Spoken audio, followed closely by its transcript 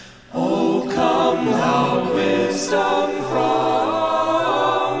wisdom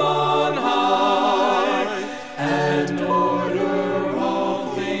from on high, and order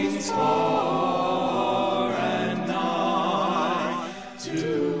all things far and nigh.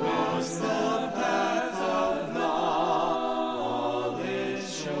 To us the path of knowledge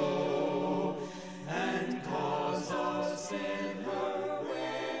show, and cause us in her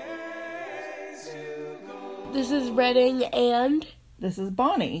ways to go. This is Redding and... This is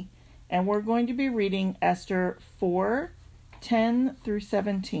Bonnie, and we're going to be reading Esther 4:10 through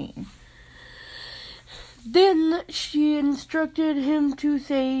 17. Then she instructed him to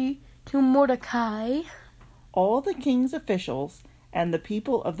say to Mordecai, All the king's officials and the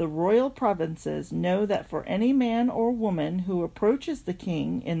people of the royal provinces know that for any man or woman who approaches the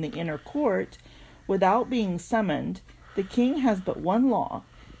king in the inner court without being summoned, the king has but one law,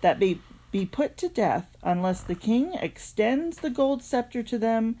 that be put to death unless the king extends the gold scepter to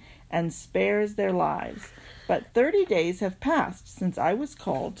them and spares their lives. But 30 days have passed since I was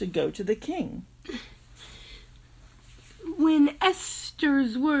called to go to the king. when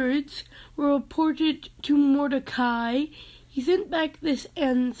Esther's words were reported to Mordecai, he sent back this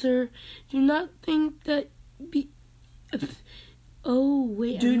answer: Do not think that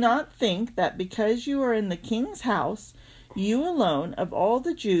Do not think that because you are in the king's house, you alone of all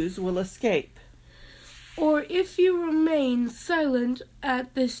the Jews will escape. Or if you remain silent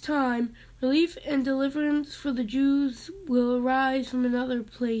at this time, relief and deliverance for the Jews will arise from another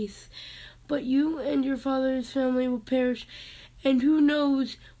place. But you and your father's family will perish, and who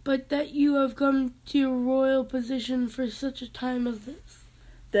knows but that you have come to your royal position for such a time as this.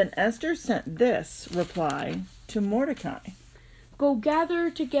 Then Esther sent this reply to Mordecai. Go gather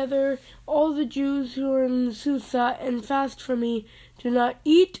together all the Jews who are in Susa and fast for me. Do not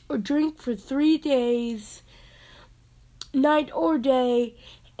eat or drink for 3 days, night or day,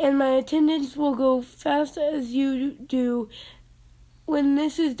 and my attendants will go fast as you do. When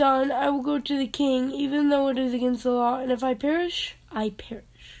this is done, I will go to the king, even though it is against the law, and if I perish, I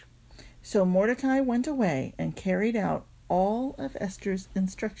perish. So Mordecai went away and carried out all of Esther's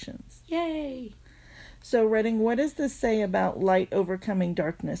instructions. Yay! So, Redding, what does this say about light overcoming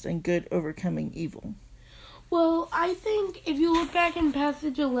darkness and good overcoming evil? Well, I think if you look back in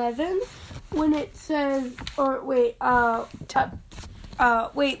passage 11, when it says, let me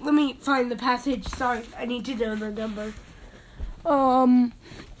find the passage. Sorry, I need to know the number.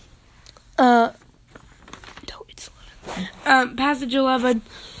 It's 11. Passage 11.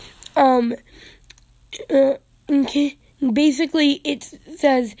 Okay. Basically, it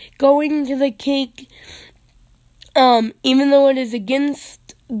says going to the king, even though it is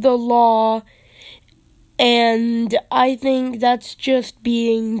against the law, and I think that's just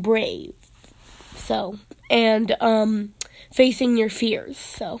being brave. So, and facing your fears.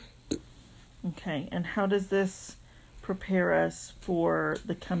 So. Okay, and how does this prepare us for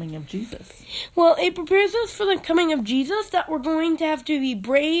the coming of Jesus? Well, it prepares us for the coming of Jesus that we're going to have to be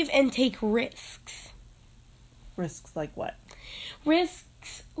brave and take risks. Risks like what?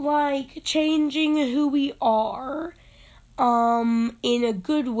 Risks like changing who we are in a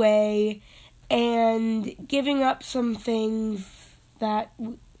good way and giving up some things that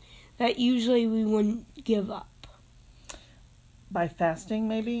usually we wouldn't give up. By fasting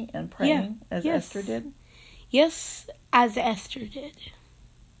maybe and praying as yes. Esther did? Yes, as Esther did.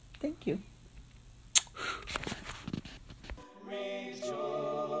 Thank you. Rejoice,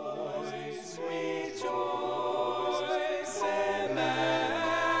 Emmanuel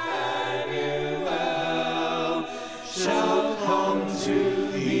shall come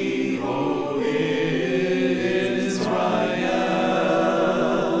to thee, O Israel.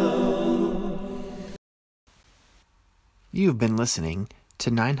 You've been listening to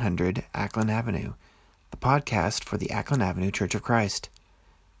 900 Ackland Avenue, the podcast for the Ackland Avenue Church of Christ.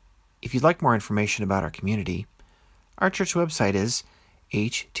 If you'd like more information about our community, our church website is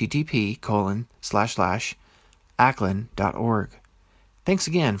http://ackland.org. Thanks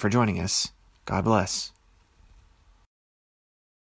again for joining us. God bless.